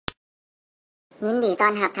ยินดีต้อ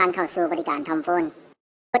นรับท่านเข้าสู่บริการทอมโฟน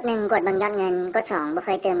กดหนึ่งกดเบิ่งยอดเงินกดสองบ่เค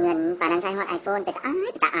ยเติมเงินปานนั้นใช้ฮอตไอโฟนไปตะอ้าย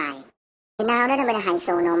ไปตะอายไปนาวได้ทำไมได้ไฮโซ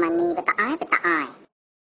โนมันนี่ไปตะอ้ายไปตะอาย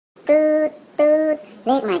ตืดตืดเ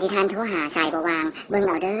ลขหมายที่ท่านโทรหาสายบ่วางเบิ่งเ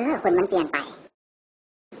อาเด้อคนมันเปลี่ยนไป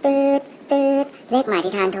ตืดตืดเลขหมาย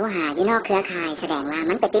ที่ท่านโทรหาอยู่นอกเครือข่ายแสดงว่า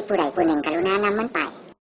มันไปติดผู้ใดผู้หนึ่งกรุณานำมันไป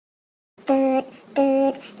ตืดตื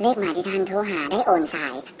ดเลขหมายที่ท่านโทรหาได้โอนสา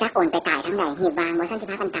ยจักโอนไปตายทั้งใดหีบวางบ่ซั่นสิ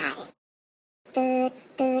พากันตายตืด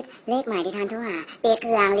ตืดเลขหมายที่ท่านโทรหาปิดเค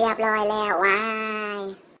รื่องเรียบร้อยแล้วว้าย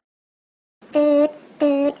ตืด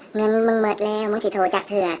ตืดเงินมึงหมดแล้วมึงสิโทรจัก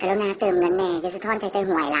เถื่อกรุณาเติมเงินแน่จะสะท้อนใจแต่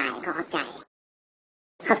หวยหลายขอบใจ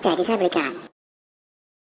ที่ใช้บริการ